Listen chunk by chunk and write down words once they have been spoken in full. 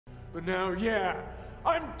But now, yeah,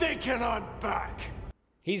 I'm thinking I'm back.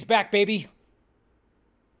 He's back, baby.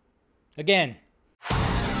 Again.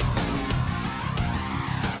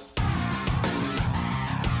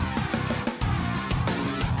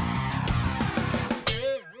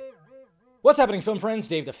 What's happening, film friends?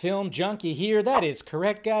 Dave the Film Junkie here. That is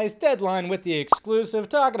correct, guys. Deadline with the exclusive,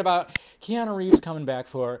 talking about Keanu Reeves coming back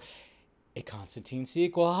for a Constantine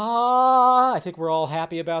sequel. I think we're all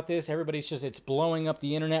happy about this. Everybody's just, it's blowing up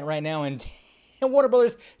the internet right now, and Warner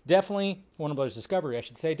Brothers Discovery, I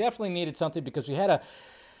should say, definitely needed something, because we had a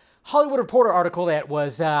Hollywood Reporter article that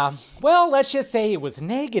was, well, let's just say it was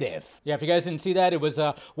negative. Yeah, if you guys didn't see that, it was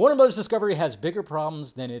Warner Brothers Discovery has bigger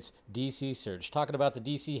problems than its DC search. Talking about the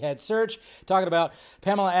DC head search, talking about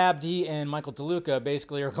Pamela Abdi and Michael DeLuca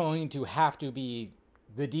basically are going to have to be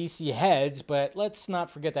the DC heads, but let's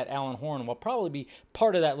not forget that Alan Horn will probably be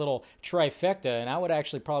part of that little trifecta, and I would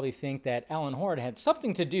actually probably think that Alan Horn had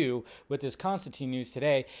something to do with this Constantine news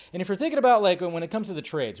today. And if you're thinking about, like, when it comes to the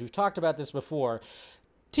trades, we've talked about this before,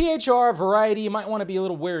 THR, Variety, you might want to be a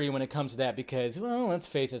little wary when it comes to that, because, well, let's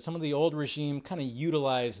face it, some of the old regime kind of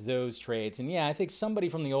utilized those trades. And yeah, I think somebody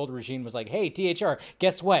from the old regime was like, hey, THR,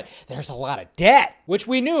 guess what? There's a lot of debt, which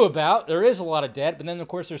we knew about. There is a lot of debt. But then, of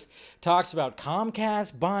course, there's talks about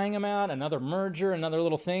Comcast buying them out, another merger, another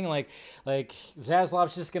little thing. Like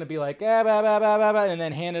Zaslav's just going to be like, and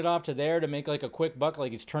then hand it off to there to make like a quick buck,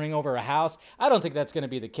 like he's turning over a house. I don't think that's going to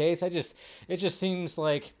be the case. It just seems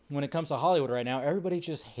like when it comes to Hollywood right now, everybody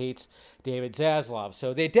just hates David Zaslav.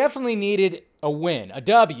 So they definitely needed a win, a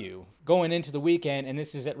W, going into the weekend, and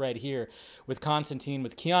this is it right here with Constantine,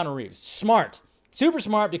 with Keanu Reeves. Smart. Super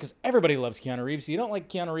smart, because everybody loves Keanu Reeves. If you don't like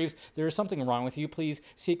Keanu Reeves, there is something wrong with you. Please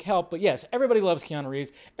seek help. But yes, everybody loves Keanu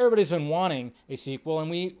Reeves. Everybody's been wanting a sequel,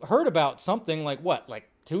 and we heard about something like, what, like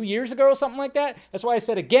 2 years ago or something like that? That's why I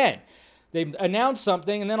said again. They announced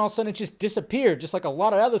something, and then all of a sudden it just disappeared, just like a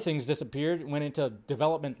lot of other things disappeared, went into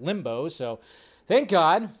development limbo. So thank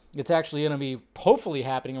God it's actually going to be hopefully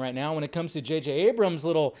happening right now. When it comes to J.J. Abrams'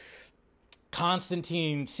 little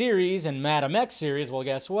Constantine series and Madam X series, well,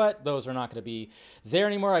 guess what? Those are not going to be there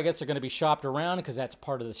anymore. I guess they're going to be shopped around, because that's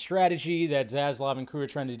part of the strategy that Zaslav and crew are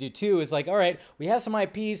trying to do too. Is like, all right, we have some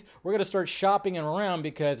IPs, we're going to start shopping them around,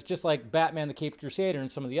 because just like Batman the Caped Crusader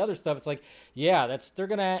and some of the other stuff, it's like, yeah, they're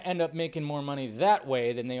going to end up making more money that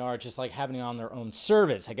way than they are just like having it on their own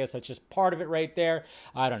service. I guess that's just part of it right there.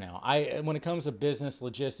 I don't know. When it comes to business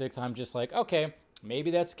logistics, I'm just like, okay,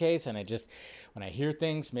 maybe that's the case, and when I hear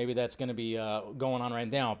things, maybe that's going to be going on right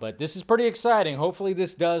now. But this is pretty exciting. Hopefully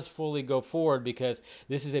this does fully go forward, because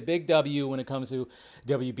this is a big W when it comes to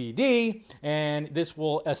WBD, and this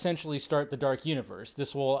will essentially start the Dark Universe.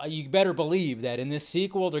 You better believe that in this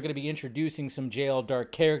sequel, they're going to be introducing some jail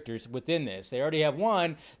dark characters within this. They already have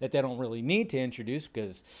one that they don't really need to introduce,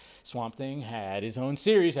 because Swamp Thing had his own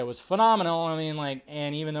series that was phenomenal. I mean, like,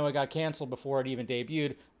 and even though it got canceled before it even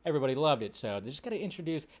debuted, everybody loved it. So they just got to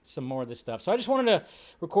introduce some more of this stuff. So I just wanted to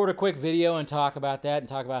record a quick video and talk about that, and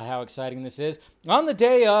talk about how exciting this is on the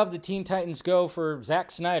day of the Teen Titans Go for Zack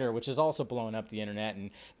Snyder, which is also blowing up the internet. And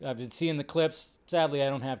I've been seeing the clips. Sadly, I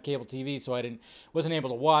don't have cable TV, so I wasn't able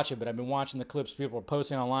to watch it, but I've been watching the clips people are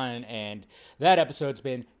posting online, and that episode's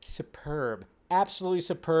been superb. Absolutely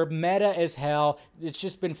superb, meta as hell. It's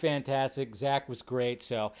just been fantastic. Zach was great.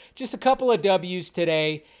 So just a couple of W's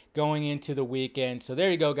today going into the weekend. So there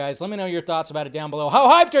you go, guys. Let me know your thoughts about it down below. How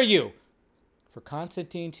hyped are you for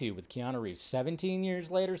Constantine 2 with Keanu Reeves? 17 years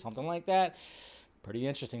later, something like that. Pretty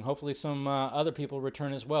interesting. Hopefully some other people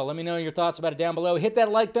return as well. Let me know your thoughts about it down below. Hit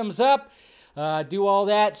that like, thumbs up. Do all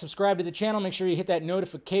that. Subscribe to the channel. Make sure you hit that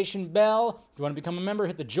notification bell. If you want to become a member,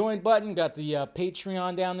 hit the join button. Got the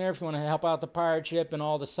Patreon down there if you want to help out the pirate ship and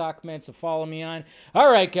all the sock meds to follow me on.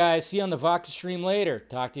 All right, guys. See you on the Vodka stream later.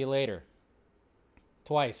 Talk to you later.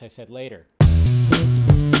 Twice I said later.